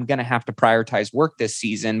what? I'm going to have to prioritize work this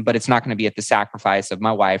season, but it's not going to be at the sacrifice of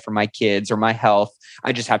my wife or my kids or my health.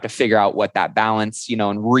 I just have to figure out what that balance, and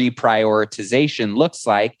reprioritization looks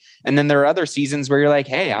like. And then there are other seasons where you're like,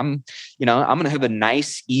 hey, I'm going to have a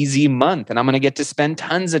nice, easy month and I'm going to get to spend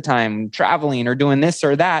tons of time traveling or doing this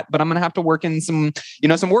or that, but I'm going to have to work in some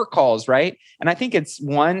work calls, right? And I think it's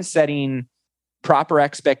setting proper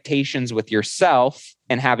expectations with yourself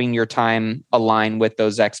and having your time align with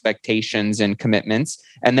those expectations and commitments.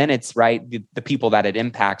 And then it's the people that it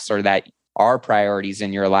impacts or that are priorities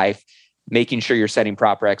in your life, making sure you're setting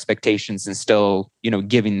proper expectations and still,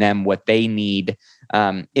 giving them what they need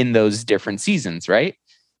in those different seasons, right?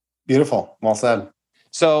 Beautiful. Well said.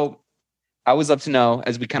 So I always love to know,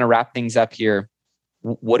 as we kind of wrap things up here,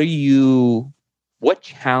 what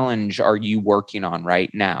challenge are you working on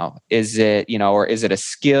right now? Is it, or is it a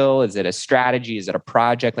skill? Is it a strategy? Is it a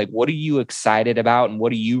project? Like, what are you excited about? And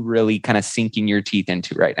what are you really kind of sinking your teeth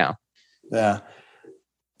into right now? Yeah.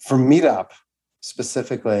 For Meetup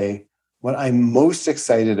specifically, what I'm most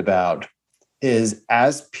excited about is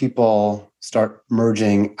as people start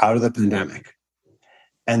merging out of the pandemic,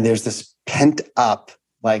 and there's this pent up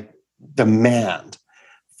demand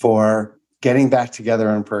for getting back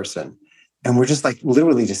together in person. And we're just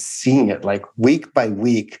literally just seeing it week by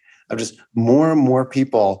week of just more and more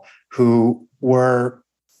people who were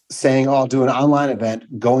saying, oh, I'll do an online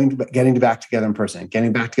event, getting back together in person,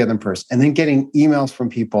 and then getting emails from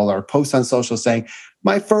people or posts on social saying,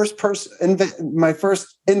 my first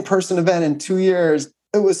in-person event in 2 years,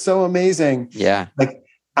 it was so amazing. Yeah.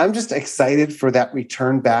 I'm just excited for that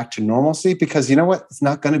return back to normalcy, because you know what? It's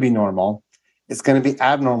not going to be normal. It's going to be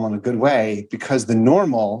abnormal in a good way, because the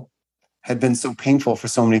normal had been so painful for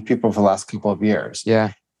so many people for the last couple of years.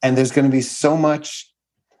 Yeah. And there's going to be so many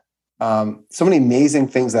amazing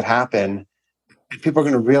things that happen. And people are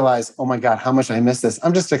going to realize, oh my God, how much I miss this.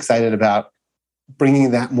 I'm just excited about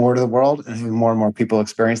bringing that more to the world and having more and more people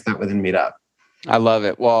experience that within Meetup. I love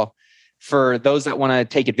it. Well, for those that want to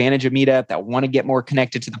take advantage of Meetup, that want to get more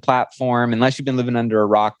connected to the platform, unless you've been living under a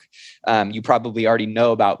rock, you probably already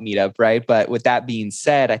know about Meetup, right? But with that being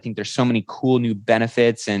said, I think there's so many cool new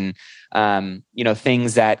benefits and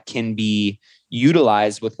things that can be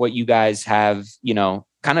utilized with what you guys have,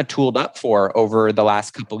 kind of tooled up for over the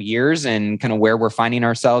last couple of years and kind of where we're finding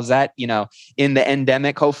ourselves at, in the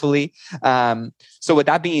endemic, hopefully. So with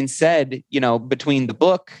that being said, between the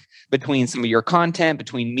book, between some of your content,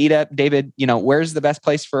 between Meetup, David, where's the best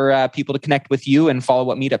place for people to connect with you and follow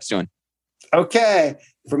what Meetup's doing? Okay.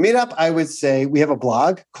 For Meetup, I would say we have a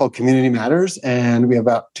blog called Community Matters, and we have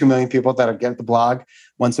about 2 million people that get the blog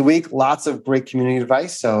once a week. Lots of great community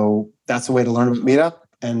advice. So that's a way to learn about Meetup,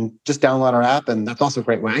 and just download our app. And that's also a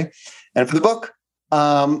great way. And for the book,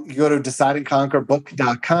 you go to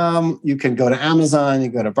decideandconquerbook.com. You can go to Amazon, you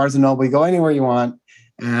go to Barnes & Noble, you go anywhere you want.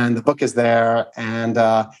 And the book is there, and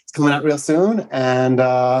it's coming out real soon, and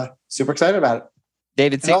super excited about it.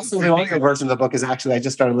 David, and also the audio version of the book is actually, I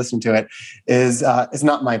just started listening to it, is it's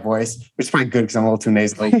not my voice, which is probably good because I'm a little too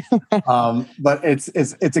nasally. But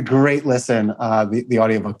it's a great listen, the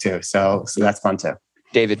audiobook too. So that's fun too.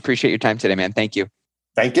 David, appreciate your time today, man. Thank you.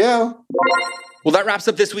 Thank you. Well, that wraps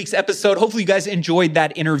up this week's episode. Hopefully you guys enjoyed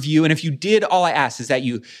that interview. And if you did, all I ask is that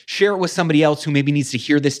you share it with somebody else who maybe needs to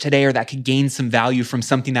hear this today or that could gain some value from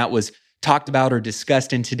something that was talked about or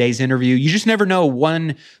discussed in today's interview. You just never know.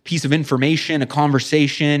 One piece of information, a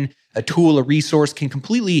conversation, a tool, a resource can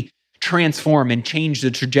completely transform and change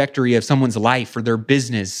the trajectory of someone's life or their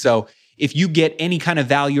business. So if you get any kind of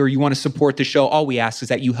value or you want to support the show, all we ask is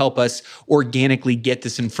that you help us organically get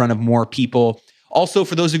this in front of more people. Also,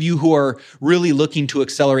 for those of you who are really looking to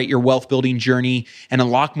accelerate your wealth building journey and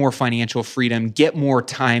unlock more financial freedom, get more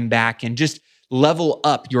time back, and just level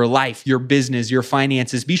up your life, your business, your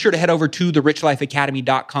finances, be sure to head over to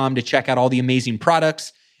therichlifeacademy.com to check out all the amazing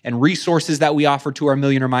products and resources that we offer to our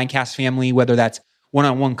Millionaire Mindcast family, whether that's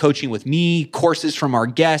one-on-one coaching with me, courses from our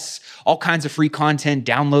guests, all kinds of free content,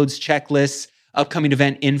 downloads, checklists, upcoming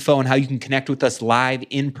event info, and how you can connect with us live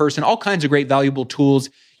in person, all kinds of great valuable tools.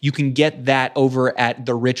 You can get that over at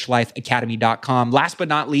therichlifeacademy.com. Last but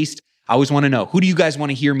not least, I always want to know, who do you guys want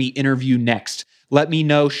to hear me interview next? Let me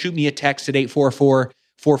know. Shoot me a text at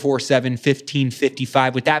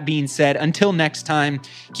 844-447-1555. With that being said, until next time,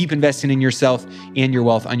 keep investing in yourself and your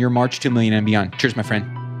wealth on your march to $1 million and beyond. Cheers, my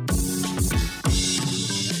friend.